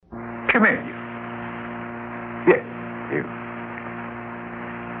Come here, you. Yeah, you.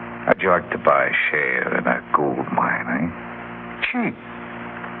 How'd you like to buy a share in a gold mine, eh? Gee,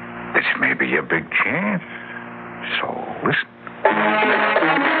 this may be your big chance. So, listen.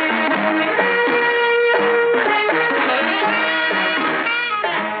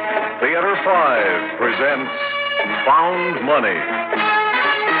 Theater 5 presents Found Money.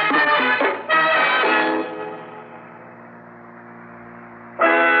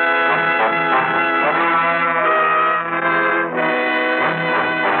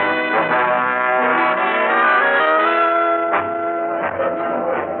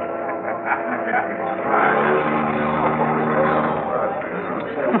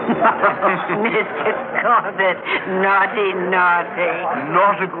 Mr. Corbett, naughty.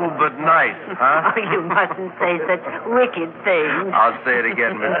 Nautical but nice, huh? Oh, you mustn't say such wicked things. I'll say it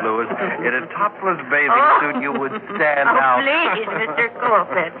again, Miss Lewis. In a topless bathing suit, you would stand out. Please, Mr.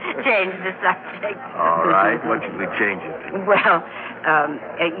 Corbett, change the subject. All right. What should we change it to? Well,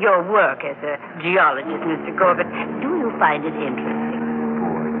 your work as a geologist, Mr. Corbett, do you find it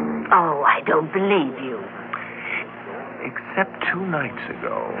interesting? Oh, I don't believe you. Except 2 nights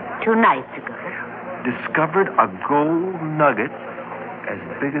ago. 2 nights ago? Discovered a gold nugget as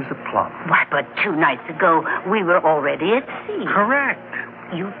big as a plum. Why, but 2 nights ago, we were already at sea. Correct.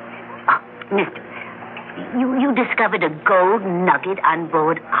 Mister, you discovered a gold nugget on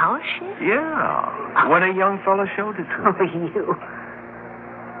board our ship? Yeah. When a young fellow showed it to me. Oh, you.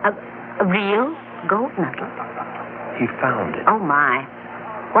 A real gold nugget? He found it. Oh, my.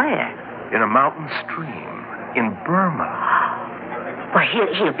 Where? In a mountain stream in Burma. Well,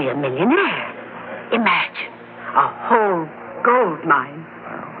 he'll be a millionaire. Imagine. A whole gold mine.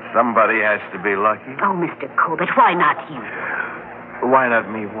 Well, somebody has to be lucky. Oh, Mr. Corbett, why not you? Why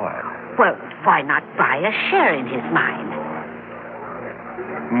not me what? Well, why not buy a share in his mine?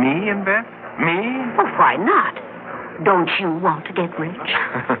 Me invest? Me? Well, why not? Don't you want to get rich?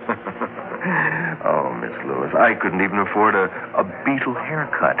 Oh, Miss Lewis, I couldn't even afford a beetle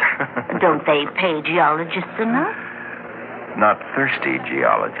haircut. Don't they pay geologists enough? Not thirsty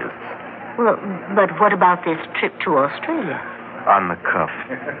geologists. Well, but what about this trip to Australia? On the cuff.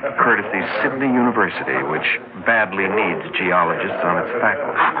 Courtesy Sydney University, which badly needs geologists on its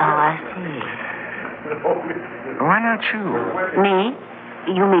faculty. Oh, I see. Why not you? Me?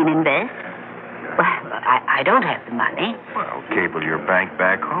 You mean invest? Well, I don't have the money. Well, cable your bank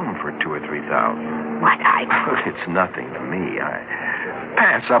back home for $2,000 or $3,000. What, It's nothing to me. I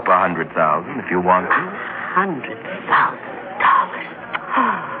pass up $100,000 if you want to. $100,000.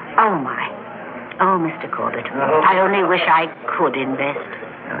 Oh, my. Oh, Mr. Corbett, I only wish I could invest.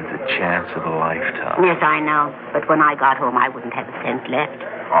 That's a chance of a lifetime. Yes, I know. But when I got home, I wouldn't have a cent left.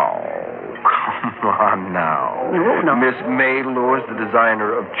 Oh, come on now. No. Miss May Lewis, the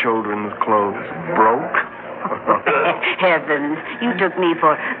designer of children's clothes, broke? Heavens, you took me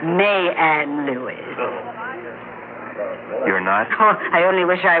for May Ann Lewis. You're not? Oh, I only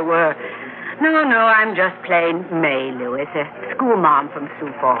wish I were. No, I'm just plain May Lewis, a school mom from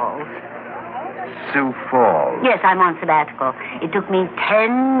Sioux Falls. Sioux Falls? Yes, I'm on sabbatical. It took me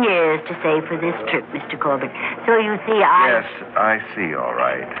 10 years to save for this trip, Mr. Corbett. So you see, Yes, I see, all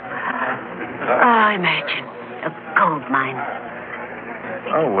right. Oh, imagine. A gold mine.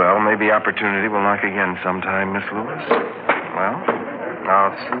 Oh, well, maybe opportunity will knock again sometime, Miss Lewis. Well,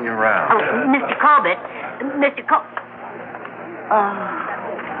 I'll see you around. Oh, Mr. Corbett.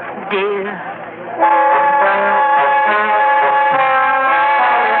 Oh, dear.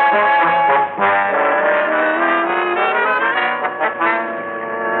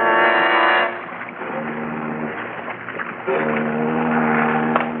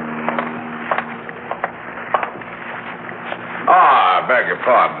 I beg your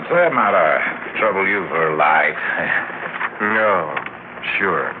pardon, sir. Might I trouble you for a light? No,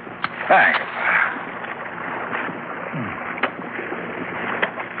 sure. Thanks.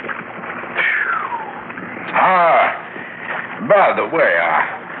 By the way,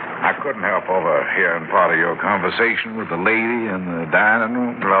 I couldn't help overhearing part of your conversation with the lady in the dining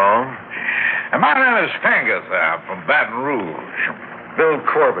room. No? My name is Finger, sir. I'm from Baton Rouge. Bill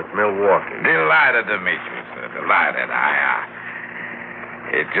Corbett, Milwaukee. Delighted to meet you, sir. Delighted.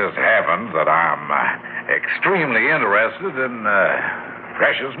 It just happens that I'm extremely interested in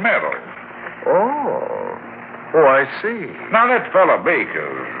precious metals. Oh, I see. Now, that fellow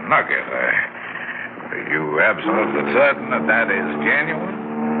Baker's nugget, are you absolutely certain that is genuine?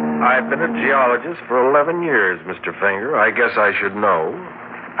 I've been a geologist for 11 years, Mr. Finger. I guess I should know.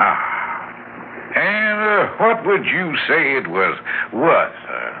 And what would you say it was worth,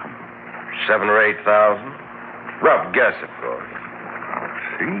 sir? 7,000 or 8,000. Rough guess, of course.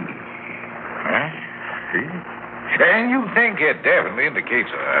 See. See? And you think it definitely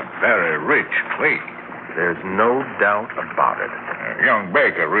indicates a very rich clay. There's no doubt about it. Young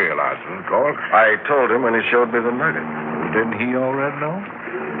Baker realizes, of course. I told him when he showed me the nugget. Didn't he already know?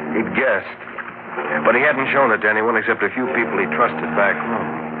 He'd guessed. But he hadn't shown it to anyone except a few people he trusted back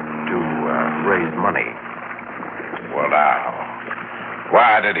home to raise money. Well, now,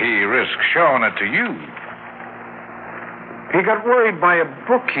 why did he risk showing it to you? He got worried by a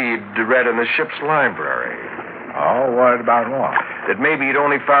book he'd read in the ship's library. Oh, worried about what? That maybe he'd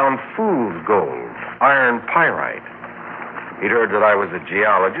only found fool's gold, iron pyrite. He'd heard that I was a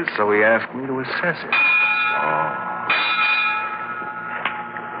geologist, so he asked me to assess it. Oh.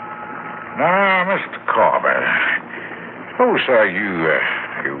 Now, Mr. Corbett, suppose, sir,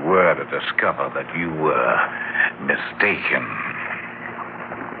 you were to discover that you were mistaken.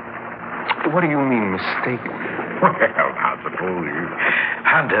 What do you mean, mistaken? Well, I suppose you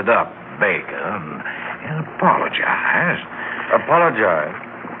hunted up Baker and apologized. Apologize?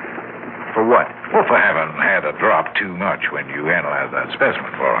 For what? Well, for having had to drop too much when you analyzed that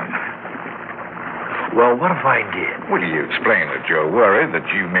specimen for him. Well, what if I did? Well, you explained that you're worried that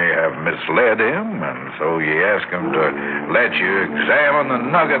you may have misled him, and so you ask him to let you examine the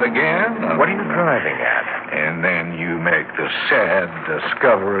nugget again. What are you driving at? And then you make the sad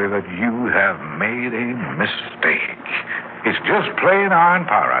discovery that you have made a mistake. It's just plain iron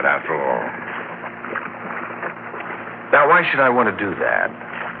pyrite, after all. Now, why should I want to do that?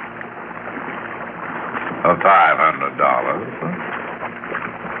 $500.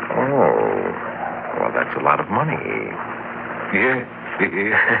 Oh, well, that's a lot of money. Yeah.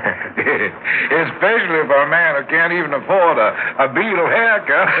 Especially for a man who can't even afford a beetle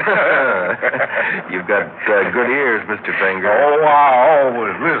haircut. You've got good ears, Mr. Finger. Oh, I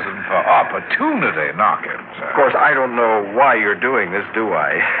always listen for opportunity knockings. Of course, I don't know why you're doing this, do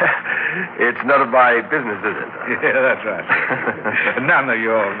I? It's none of my business, is it? Yeah, that's right. None of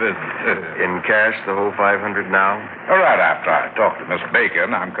your business. In cash, the whole $500 now? All right, after I talk to Miss Bacon,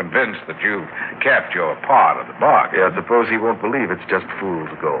 I'm convinced that you've kept your part of the bargain. Yeah, suppose he won't believe it's just fool's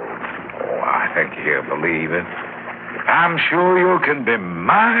gold. Oh, I think he'll believe it. I'm sure you can be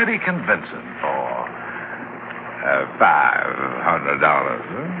mighty convincing for $500.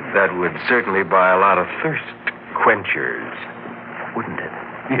 That would certainly buy a lot of thirst quenchers, wouldn't it?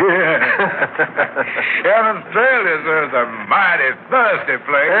 Yeah. And Australia's is a mighty thirsty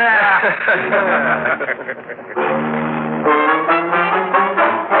place.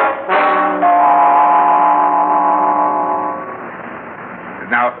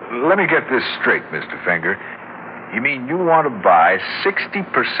 Now, let me get this straight, Mr. Finger. You mean you want to buy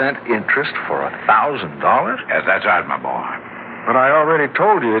 60% interest for $1,000? Yes, that's right, my boy. But I already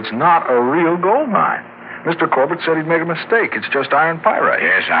told you it's not a real gold mine. Mr. Corbett said he'd made a mistake. It's just iron pyrite.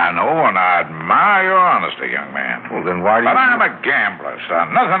 Yes, I know, and I admire your honesty, young man. Well, then why do you... But I'm a gambler,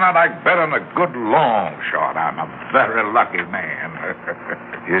 son. Nothing I like better than a good long shot. I'm a very lucky man.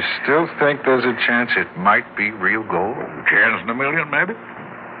 You still think there's a chance it might be real gold? Chance in a million, maybe?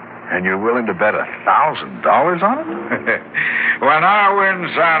 And you're willing to bet $1,000 on it? When I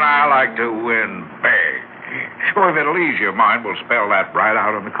win, son, I like to win big. Well, if it'll ease your mind, we'll spell that right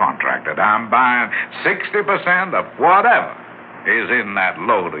out in the contract, that I'm buying 60% of whatever is in that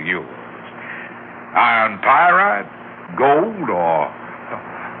load of yours. Iron pyrite, gold, or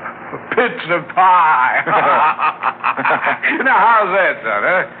bits of pie. Now, how's that, son,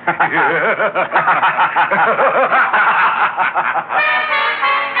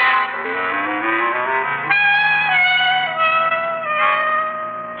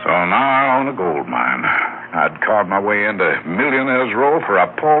 So now I own a gold mine. I'd carved my way into Millionaire's Row for a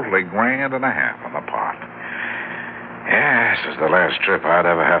paltry $1.5 grand on the pot. Yes, this is the last trip I'd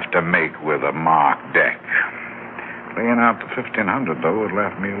ever have to make with a marked deck. Laying out the $1,500, though, it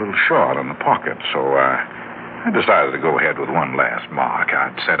left me a little short in the pocket, so I decided to go ahead with one last mark.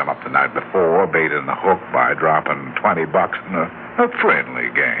 I'd set him up the night before, baiting the hook by dropping $20 in a friendly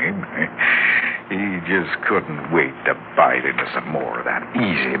game. He just couldn't wait to bite into some more of that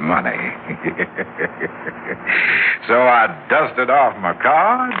easy money. So I dusted off my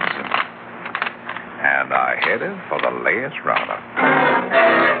cards, and I headed for the last roundup.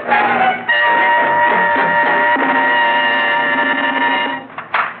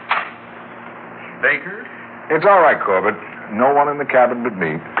 Baker? It's all right, Corbett. No one in the cabin but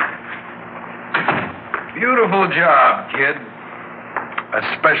me. Beautiful job, kid.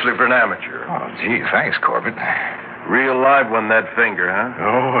 Especially for an amateur. Oh, gee, thanks, Corbett. Real live one, that finger, huh?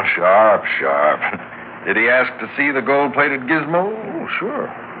 Oh, sharp, sharp. Did he ask to see the gold-plated gizmo? Oh, sure.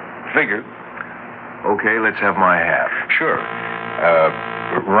 Figured. Okay, let's have my half. Sure.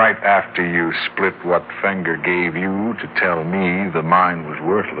 Right after you split what Fenger gave you to tell me the mine was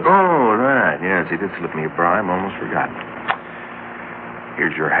worthless. Oh, right. Yes, he did slip me a bribe. Almost forgot.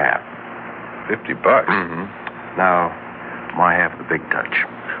 Here's your half. $50. Mm-hmm. Now, my half of the big touch.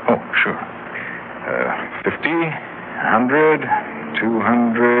 Oh, sure. 50, 100,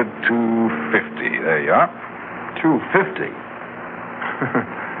 200, 250. There you are. 250.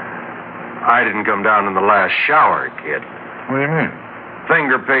 I didn't come down in the last shower, kid. What do you mean?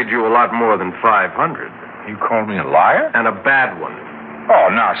 Finger paid you a lot more than 500. You called me a liar? And a bad one. Oh,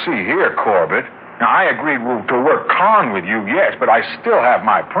 now, see here, Corbett. Now, I agreed to work con with you, yes, but I still have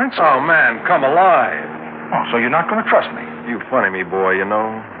my principles. Oh, man, come alive. Oh, so you're not going to trust me? You funny me, boy, you know.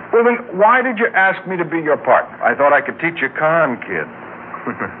 Well, then, why did you ask me to be your partner? I thought I could teach you con, kid.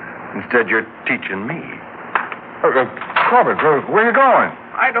 Instead, you're teaching me. Corbett, where are you going?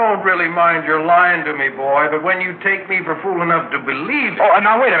 I don't really mind your lying to me, boy, but when you take me for fool enough to believe it... Oh,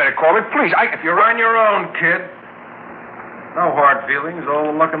 now, wait a minute, Corbett, please. You're on your own, kid. No hard feelings,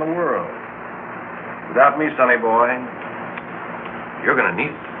 all the luck in the world. Without me, sonny boy, you're going to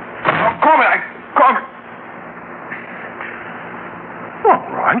need it. Oh, Corbett, Corbett. All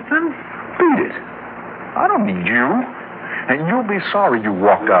right, then. Beat it. I don't need you. And you'll be sorry you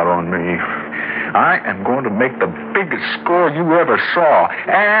walked out on me. I am going to make the biggest score you ever saw,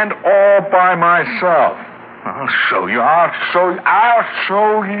 and all by myself. I'll show you. I'll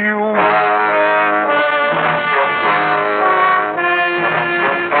show you.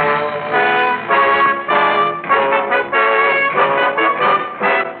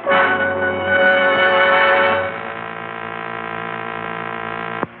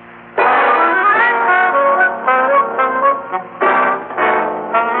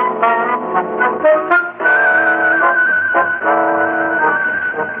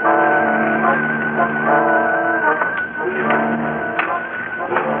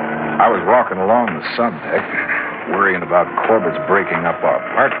 I was walking along the subdeck, worrying about Corbett's breaking up our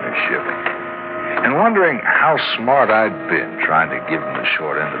partnership, and wondering how smart I'd been trying to give him the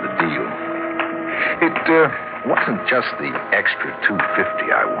short end of the deal. It wasn't just the extra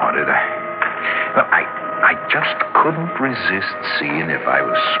 $250 I wanted. I just couldn't resist seeing if I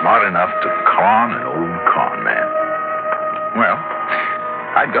was smart enough to con an old con man. Well,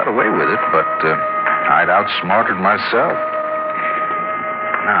 I got away with it, but I'd outsmarted myself.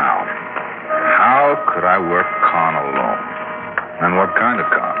 Now, how could I work con alone? And what kind of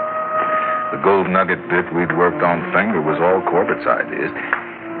con? The gold nugget bit we'd worked on Finger was all Corbett's ideas.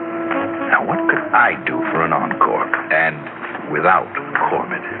 Now, what could I do for an encore? And without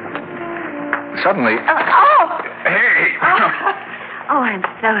Corbett? Suddenly... Hey! Oh, I'm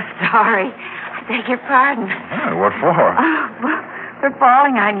so sorry. I beg your pardon. What for? For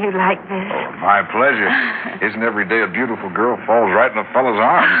falling on you like this. Oh, my pleasure. Isn't every day a beautiful girl falls right in a fellow's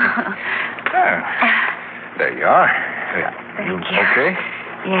arms? There you are. Thank you. Okay?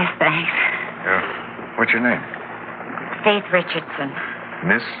 Yes, thanks. What's your name? Faith Richardson.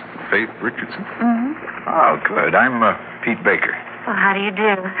 Miss Faith Richardson? Mm-hmm. Oh, good. I'm Pete Baker. Well, how do you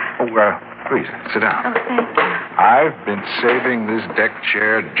do? Oh, please, sit down. Oh, thank you. I've been saving this deck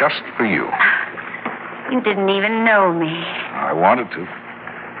chair just for you. You didn't even know me. I wanted to.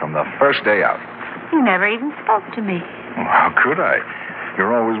 From the first day out. You never even spoke to me. Well, how could I?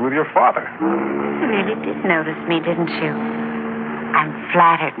 You're always with your father. You really did notice me, didn't you? I'm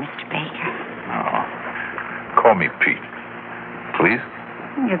flattered, Mr. Baker. Oh. Call me Pete. Please?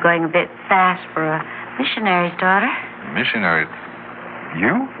 You're going a bit fast for a missionary's daughter. Missionary?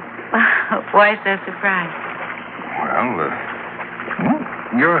 You? Why so surprised? Well,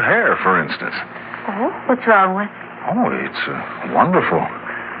 your hair, for instance. Oh, what's wrong with it? Oh, it's wonderful.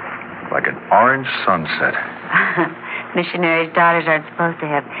 Like an orange sunset. Missionaries' daughters aren't supposed to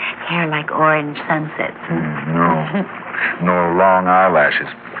have hair like orange sunsets. No. Nor long eyelashes.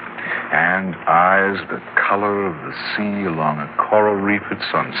 And eyes the color of the sea along a coral reef at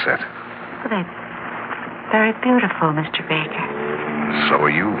sunset. Well, they're very beautiful, Mr. Baker. So are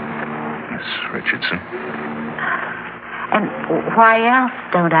you, Miss Richardson. And why else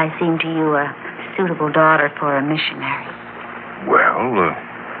don't I seem to you a suitable daughter for a missionary? Well,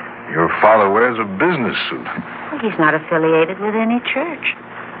 your father wears a business suit. Well, he's not affiliated with any church.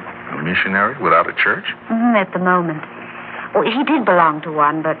 A missionary without a church? At the moment. Well, he did belong to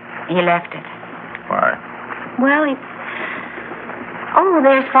one, but he left it. Why? Well, Oh,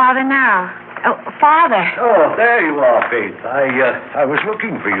 there's Father now. Oh, Father. Oh, there you are, Faith. I was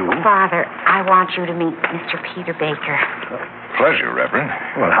looking for you. Father, I want you to meet Mr. Peter Baker. Pleasure, Reverend.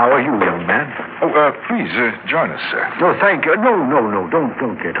 Well, how are you, young man? Oh, please, join us, sir. No, thank you. No.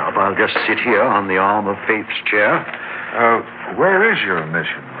 Don't get up. I'll just sit here on the arm of Faith's chair. Where is your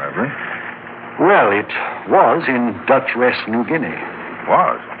mission, Reverend? Well, it was in Dutch West New Guinea.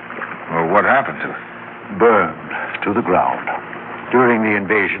 Was? Well, what happened to it? Burned to the ground during the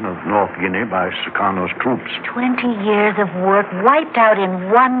invasion of North Guinea by Sukarno's troops. 20 years of work wiped out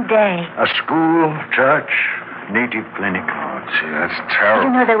in one day. A school, church, native clinic. Oh, gee, that's terrible.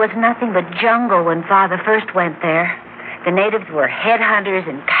 You know, there was nothing but jungle when Father first went there. The natives were headhunters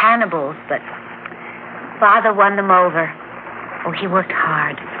and cannibals, but Father won them over. Oh, he worked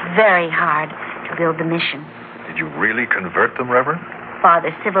hard, very hard, to build the mission. Did you really convert them, Reverend?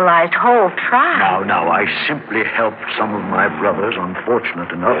 Father civilized whole tribes. Now, I simply helped some of my brothers unfortunate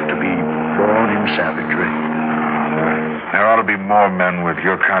enough to be born in savagery. There ought to be more men with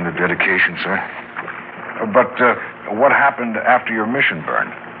your kind of dedication, sir. But what happened after your mission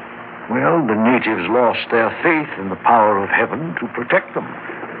burned? Well, the natives lost their faith in the power of heaven to protect them.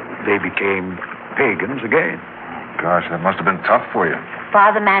 They became pagans again. Gosh, that must have been tough for you.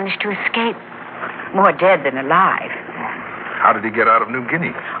 Father managed to escape. More dead than alive. How did he get out of New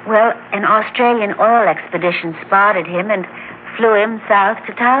Guinea? Well, an Australian oil expedition spotted him and flew him south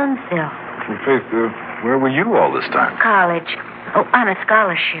to Townsville. Well, Faith, where were you all this time? College. Oh, on a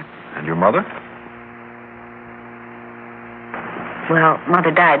scholarship. And your mother? Well, Mother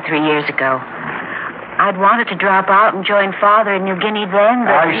died 3 years ago. I'd wanted to drop out and join Father in New Guinea then,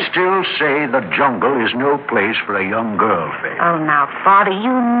 but... I still say the jungle is no place for a young girl, Faith. Oh, now, Father,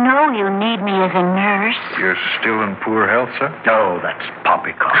 you know you need me as a nurse. You're still in poor health, sir? No, that's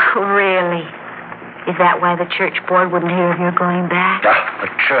poppycock. Oh, really? Is that why the church board wouldn't hear of your going back?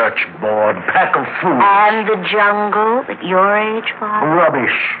 The church board, pack of fools. And the jungle at your age, Father?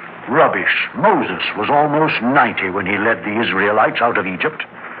 Rubbish. Moses was almost 90 when he led the Israelites out of Egypt.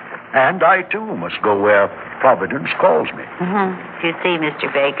 And I, too, must go where Providence calls me. Mm-hmm. You see,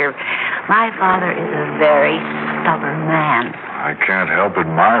 Mr. Baker, my father is a very stubborn man. I can't help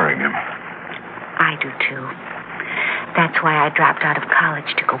admiring him. I do, too. That's why I dropped out of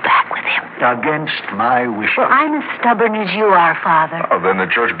college to go back with him. Against my wishes. Well, I'm as stubborn as you are, Father. Oh, then the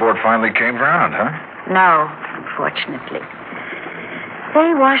church board finally came around, huh? No, unfortunately.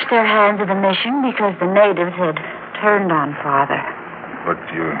 They washed their hands of the mission because the natives had turned on Father. But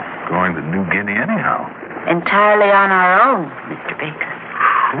you're going to New Guinea anyhow. Entirely on our own, Mr. Baker.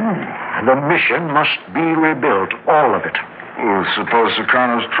 The mission must be rebuilt, all of it. Well, suppose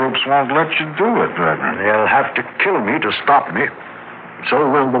Sukarno's troops won't let you do it, Reverend. They'll have to kill me to stop me. So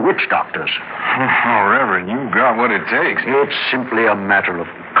will the witch doctors. Oh, Reverend, you've got what it takes. It's simply a matter of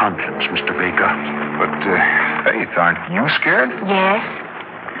conscience, Mr. Baker. But, Faith, aren't you scared? Yes.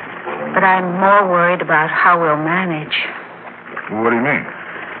 But I'm more worried about how we'll manage. What do you mean?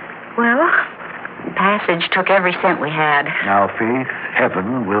 Well, Passage took every cent we had. Now, Faith,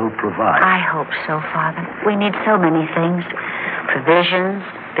 heaven will provide. I hope so, Father. We need so many things. Provisions,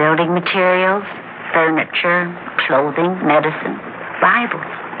 building materials, furniture, clothing, medicine, Bibles.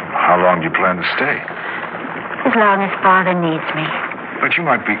 How long do you plan to stay? As long as Father needs me. But you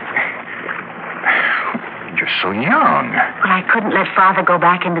might be... You're so young. Well, I couldn't let Father go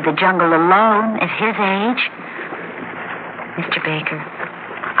back into the jungle alone at his age. Mr. Baker,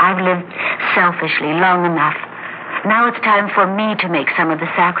 I've lived selfishly long enough. Now it's time for me to make some of the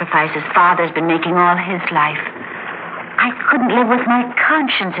sacrifices Father's been making all his life. I couldn't live with my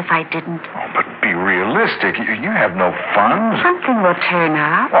conscience if I didn't. Oh, but be realistic. You have no funds. Something will turn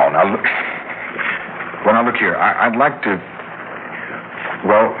up. Oh, now look. Well, now look here. I'd like to...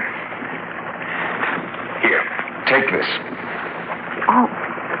 Well... Here, take this. Oh,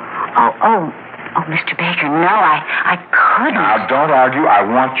 Mr. Baker, no, I couldn't. Now, don't argue. I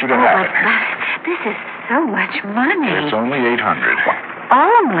want you to have it. This is so much money. It's only $800.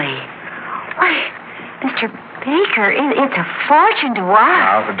 Only? Why, Mr. Baker, it's a fortune to us.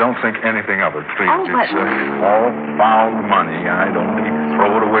 Now, don't think anything of it, please. Oh, but... It's all found money. I'd only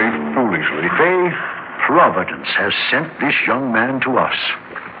throw it away foolishly. Faith, Providence has sent this young man to us.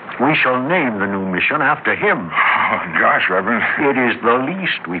 We shall name the new mission after him. Oh, gosh, Reverend. It is the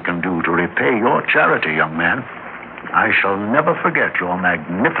least we can do to repay your charity, young man. I shall never forget your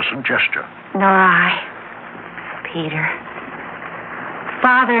magnificent gesture. Nor I, Peter.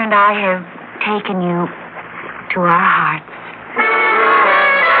 Father and I have taken you to our hearts.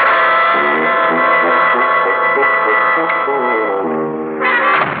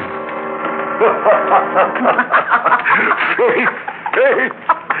 Faith,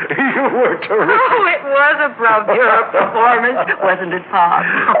 You were terrific. Oh, it was a bravura performance, wasn't it, Pop?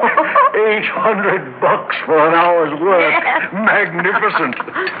 $800 for an hour's work. Yes. Magnificent.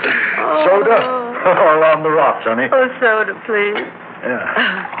 Oh. Soda? All on the rocks, honey. Oh, soda, please.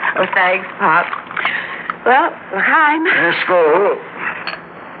 Yeah. Oh, thanks, Pop. Well, L'chaim. Let's go.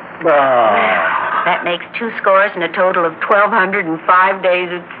 That makes 2 scores and a total of 1,205 days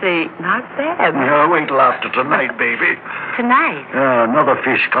at sea. Not bad. Wait till after tonight, baby. Tonight? Another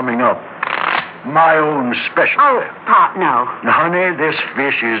fish coming up. My own special. Oh, Pop, no. Honey, this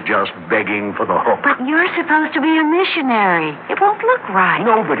fish is just begging for the hook. But you're supposed to be a missionary. It won't look right.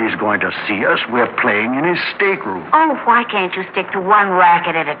 Nobody's going to see us. We're playing in his stateroom. Oh, why can't you stick to one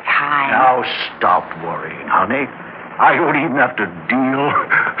racket at a time? Now stop worrying, honey. I don't even have to deal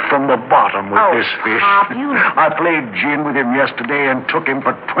from the bottom with this fish. Pop, you... I played gin with him yesterday and took him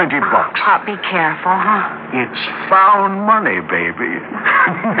for $20. Pop, be careful, huh? It's found money, baby.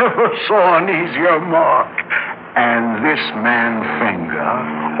 Never saw an easier mark. And this man Finger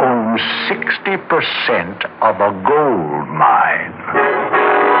owns 60% of a gold mine.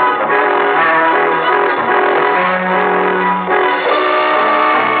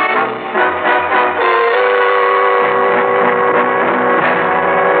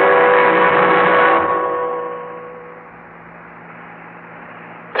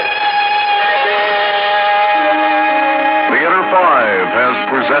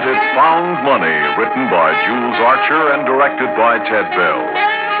 Presented Found Money, written by Jules Archer and directed by Ted Bell.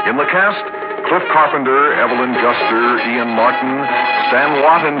 In the cast, Cliff Carpenter, Evelyn Juster, Ian Martin, Stan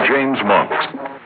Watt, and James Monks.